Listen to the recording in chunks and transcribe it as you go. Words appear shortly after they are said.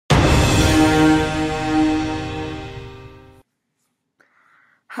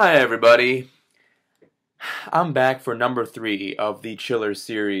Hi everybody, I'm back for number 3 of the Chiller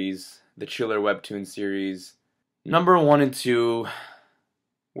series, the Chiller Webtoon series. Number 1 and 2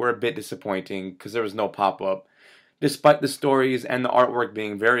 were a bit disappointing because there was no pop-up. Despite the stories and the artwork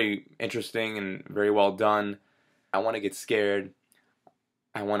being very interesting and very well done, I want to get scared,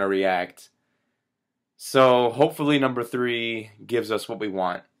 I want to react. So hopefully number 3 gives us what we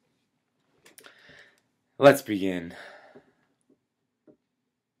want. Let's begin.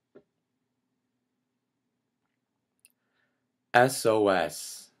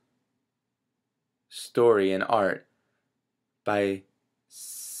 SOS. Story and art by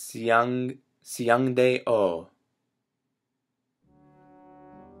Seungdae Oh.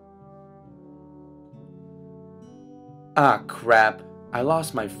 Ah, crap. I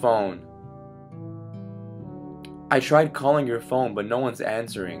lost my phone. I tried calling your phone, but no one's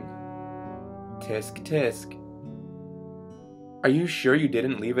answering. Tisk tisk. Are you sure you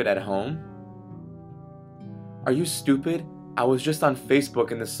didn't leave it at home? Are you stupid? I was just on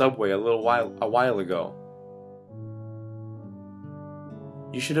Facebook in the subway a while ago.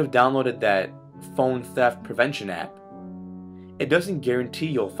 You should have downloaded that phone theft prevention app. It doesn't guarantee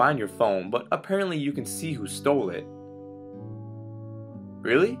you'll find your phone, but apparently you can see who stole it.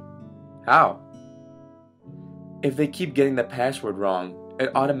 Really? How? If they keep getting the password wrong,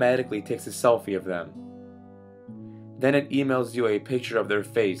 it automatically takes a selfie of them. Then it emails you a picture of their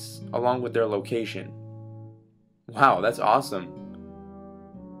face, along with their location. Wow, that's awesome.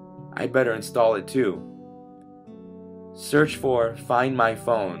 I better install it too. Search for Find My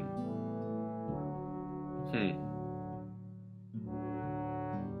Phone.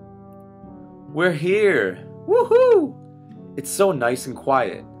 We're here! Woohoo! It's so nice and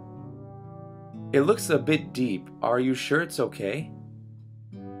quiet. It looks a bit deep. Are you sure it's okay?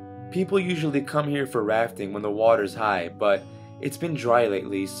 People usually come here for rafting when the water's high, but it's been dry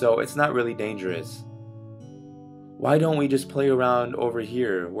lately, so it's not really dangerous. Why don't we just play around over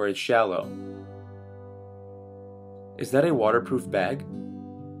here where it's shallow? Is that a waterproof bag?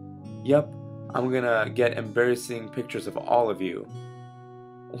 Yep, I'm gonna get embarrassing pictures of all of you.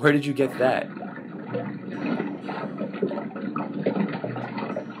 Where did you get that?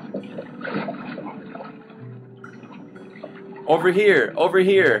 Over here, over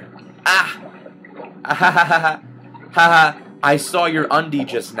here. Ah! Ah ha ha ha ha ha! I saw your undie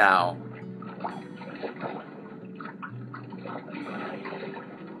just now.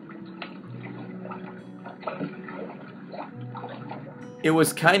 It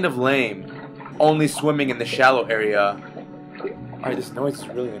was kind of lame, only swimming in the shallow area. Alright, this noise is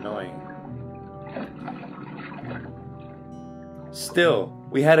really annoying. Still,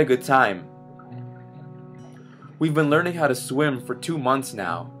 we had a good time. We've been learning how to swim for 2 months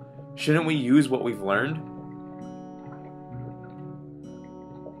now. Shouldn't we use what we've learned?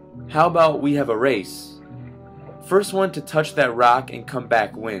 How about we have a race? First one to touch that rock and come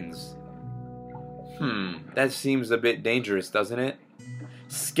back wins. That seems a bit dangerous, doesn't it?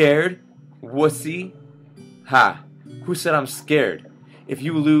 Scared? Wussy? Ha! Who said I'm scared? If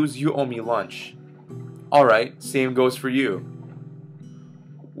you lose, you owe me lunch. Alright, same goes for you.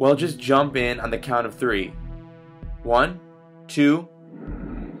 Well, just jump in on the count of 3. 1, 2,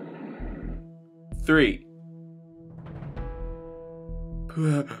 3.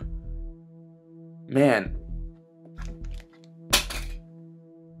 Man.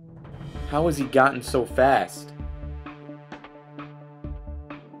 How has he gotten so fast?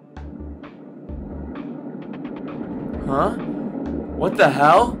 Huh? What the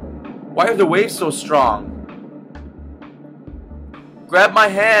hell? Why are the waves so strong? Grab my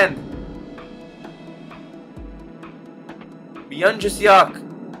hand! Myung-jisuk!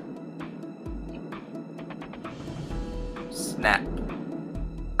 Snap.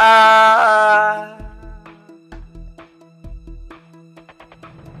 Ah!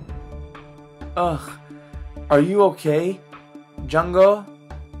 Ugh. Are you okay? Jungo?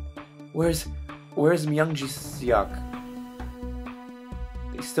 Where's Myung-jisuk?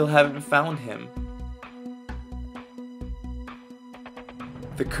 They still haven't found him.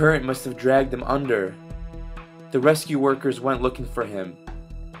 The current must have dragged him under. The rescue workers went looking for him.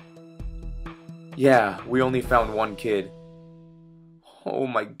 Yeah, we only found one kid. Oh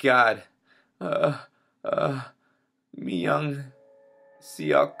my god.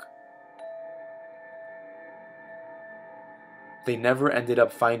 Myung-jisuk. They never ended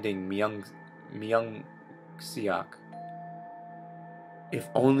up finding Myung-jisuk. If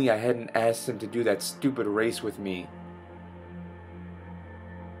only I hadn't asked him to do that stupid race with me.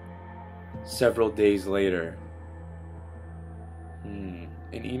 Several days later. An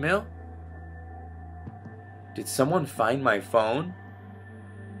email? Did someone find my phone?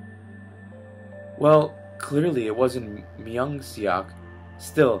 Well, clearly it wasn't Myung-seok.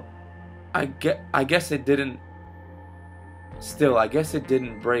 Still, I guess it didn't. Still, I guess it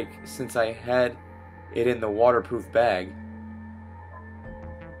didn't break since I had it in the waterproof bag.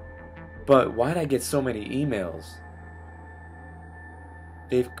 But why'd I get so many emails?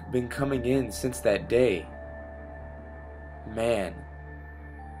 They've been coming in since that day. Man.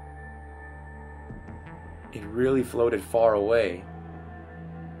 It really floated far away.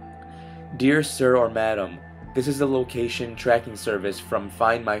 Dear Sir or Madam, this is the location tracking service from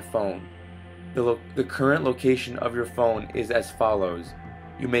Find My Phone. The current location of your phone is as follows.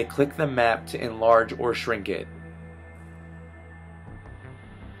 You may click the map to enlarge or shrink it.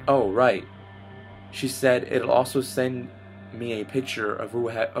 Oh, right. She said it'll also send me a picture of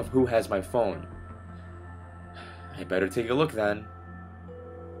who has my phone. I better take a look then.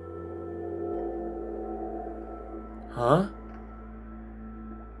 Huh?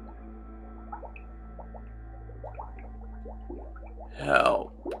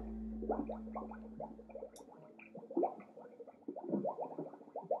 Help.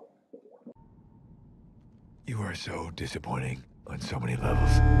 You are so disappointing on so many levels.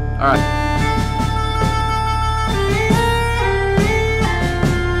 Alright.